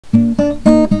Hi,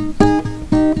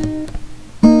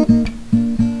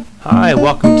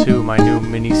 welcome to my new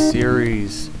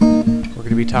mini-series. We're going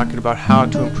to be talking about how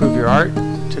to improve your art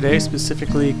today,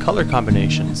 specifically color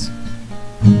combinations.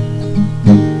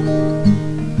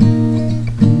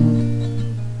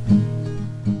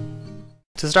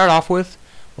 To start off with,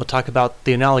 we'll talk about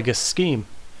the analogous scheme.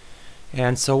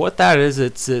 And so what that is,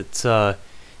 it's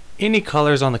any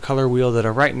colors on the color wheel that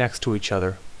are right next to each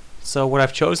other. So what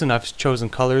I've chosen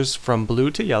colors from blue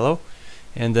to yellow,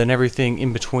 and then everything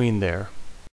in between there.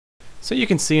 So you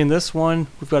can see in this one,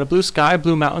 we've got a blue sky,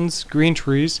 blue mountains, green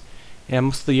trees, and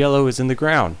most of the yellow is in the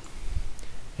ground.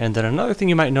 And then another thing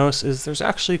you might notice is there's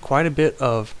actually quite a bit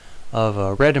of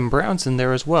red and browns in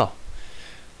there as well.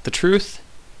 The truth,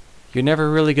 you're never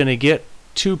really going to get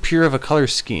too pure of a color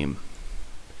scheme.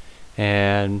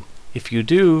 And if you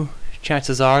do,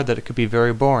 chances are that it could be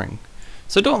very boring.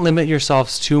 So don't limit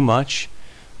yourselves too much,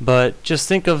 but just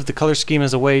think of the color scheme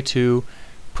as a way to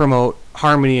promote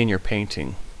harmony in your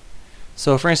painting.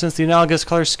 So for instance, the analogous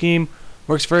color scheme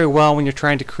works very well when you're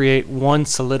trying to create one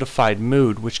solidified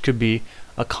mood, which could be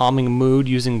a calming mood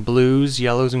using blues,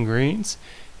 yellows, and greens.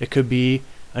 It could be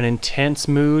an intense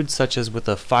mood, such as with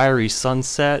a fiery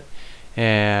sunset,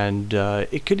 and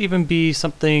it could even be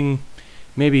something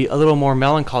maybe a little more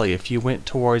melancholy if you went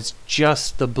towards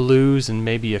just the blues and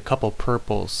maybe a couple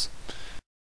purples.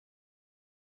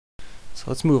 So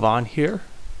let's move on here.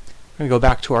 We're going to go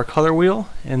back to our color wheel,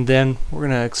 and then we're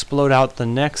going to explode out the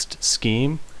next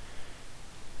scheme.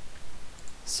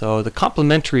 So the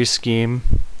complementary scheme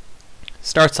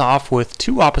starts off with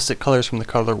two opposite colors from the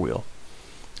color wheel.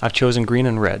 I've chosen green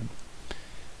and red.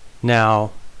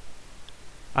 Now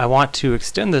I want to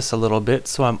extend this a little bit,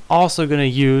 so I'm also going to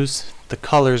use the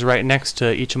colors right next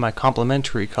to each of my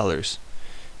complementary colors.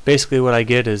 Basically what I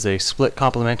get is a split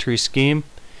complementary scheme.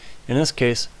 In this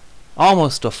case,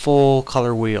 almost a full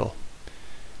color wheel.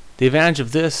 The advantage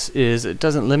of this is it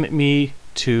doesn't limit me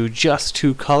to just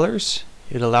two colors.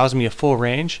 It allows me a full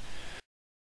range.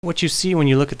 What you see when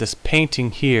you look at this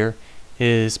painting here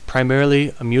is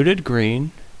primarily a muted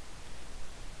green,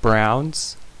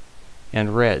 browns,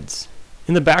 and reds.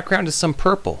 In the background is some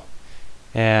purple,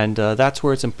 and that's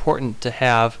where it's important to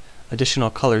have additional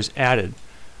colors added.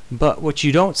 But what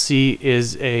you don't see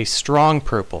is a strong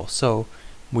purple, so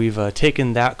we've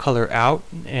taken that color out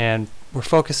and we're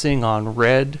focusing on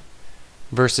red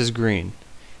versus green.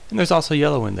 And there's also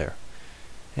yellow in there.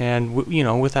 And you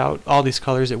know, without all these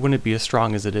colors it wouldn't be as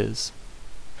strong as it is.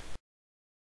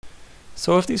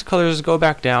 So if these colors go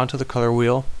back down to the color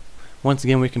wheel, once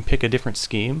again we can pick a different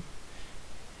scheme.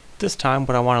 This time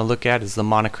what I want to look at is the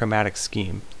monochromatic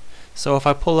scheme. So if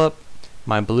I pull up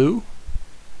my blue,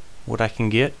 what I can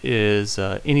get is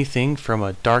anything from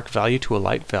a dark value to a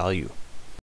light value.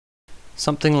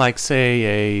 Something like, say,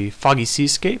 a foggy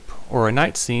seascape or a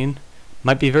night scene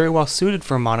might be very well suited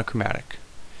for monochromatic.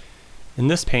 In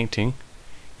this painting,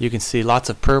 you can see lots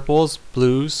of purples,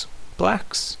 blues,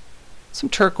 blacks, some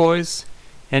turquoise,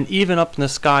 and even up in the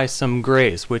sky some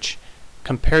grays, which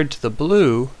compared to the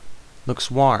blue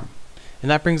looks warm. And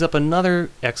that brings up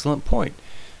another excellent point.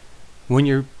 When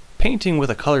you're painting with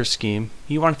a color scheme,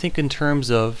 you want to think in terms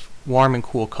of warm and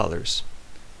cool colors.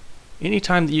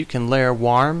 Anytime that you can layer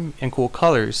warm and cool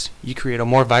colors, you create a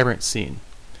more vibrant scene.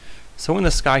 So in the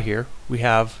sky here, we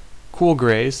have cool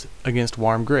grays against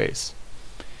warm grays.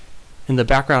 In the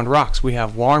background rocks, we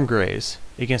have warm grays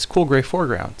against cool gray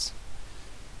foregrounds.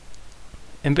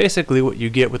 And basically what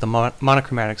you get with a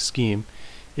monochromatic scheme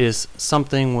is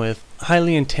something with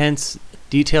highly intense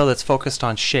detail that's focused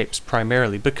on shapes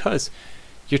primarily, because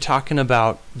you're talking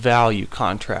about value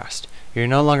contrast. You're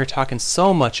no longer talking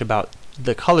so much about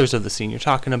the colors of the scene. You're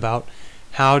talking about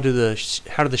how do the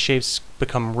shapes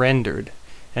become rendered,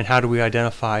 and how do we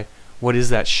identify what is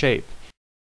that shape.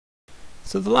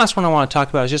 So the last one I want to talk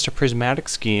about is just a prismatic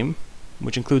scheme,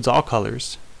 which includes all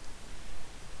colors.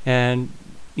 And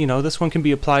you know, this one can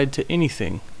be applied to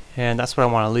anything, and that's what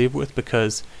I want to leave with,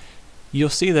 because you'll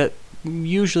see that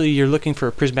usually you're looking for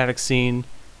a prismatic scene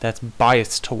that's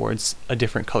biased towards a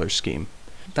different color scheme.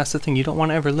 That's the thing, you don't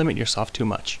want to ever limit yourself too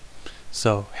much.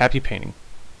 So happy painting.